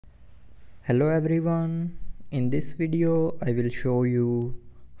Hello everyone, in this video I will show you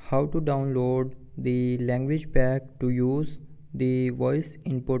how to download the language pack to use the voice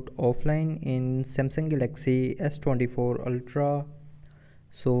input offline in Samsung Galaxy S24 Ultra.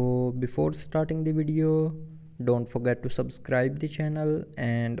 So before starting the video, don't forget to subscribe the channel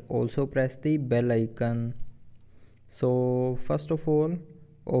and also press the bell icon. So first of all,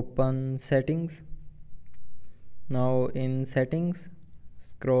 open settings. Now in settings,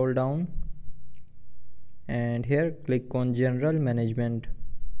 scroll down and here click on general management.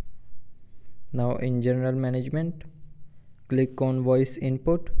 Now in general management, click on voice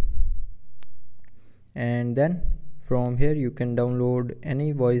input, and then from here you can download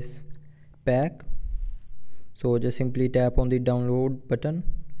any voice pack. So just simply tap on the download button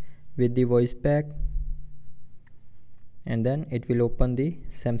with the voice pack, and then it will open the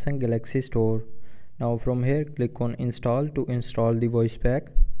Samsung Galaxy store. Now from here click on install to install the voice pack,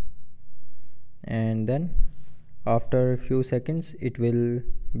 and then after a few seconds it will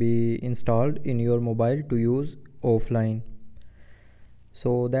be installed in your mobile to use offline.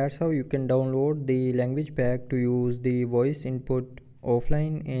 So that's how you can download the language pack to use the voice input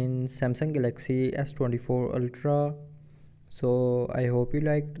offline in Samsung Galaxy S24 Ultra. So I hope you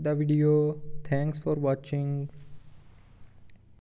liked the video. Thanks for watching.